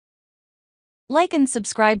Like and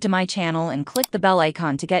subscribe to my channel and click the bell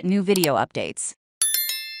icon to get new video updates.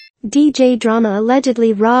 DJ Drama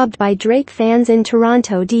allegedly robbed by Drake fans in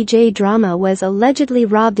Toronto. DJ Drama was allegedly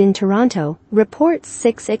robbed in Toronto, reports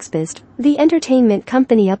 6XBizT. The entertainment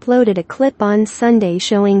company uploaded a clip on Sunday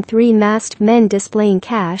showing three masked men displaying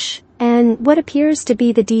cash and what appears to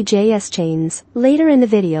be the DJ's chains. Later in the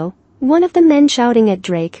video, one of the men shouting at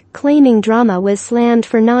Drake, claiming Drama was slammed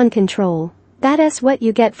for non-control. "That's what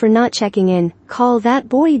you get for not checking in. Call that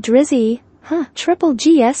boy Drizzy. Huh, Triple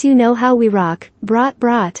GS, you know how we rock.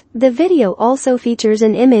 Brat. The video also features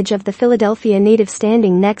an image of the Philadelphia native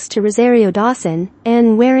standing next to Rosario Dawson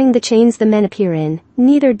and wearing the chains the men appear in.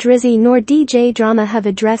 Neither Drizzy nor DJ Drama have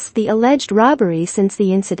addressed the alleged robbery since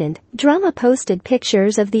the incident. Drama posted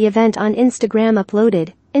pictures of the event on Instagram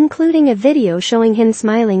uploaded, including a video showing him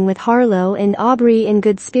smiling with Harlow and Aubrey in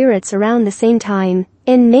good spirits around the same time.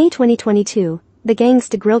 In May 2022, the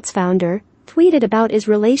Gangsta Grillz founder tweeted about his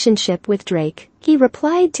relationship with Drake. He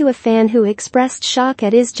replied to a fan who expressed shock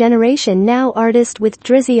at his Generation Now artist with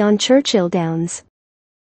Drizzy on Churchill Downs.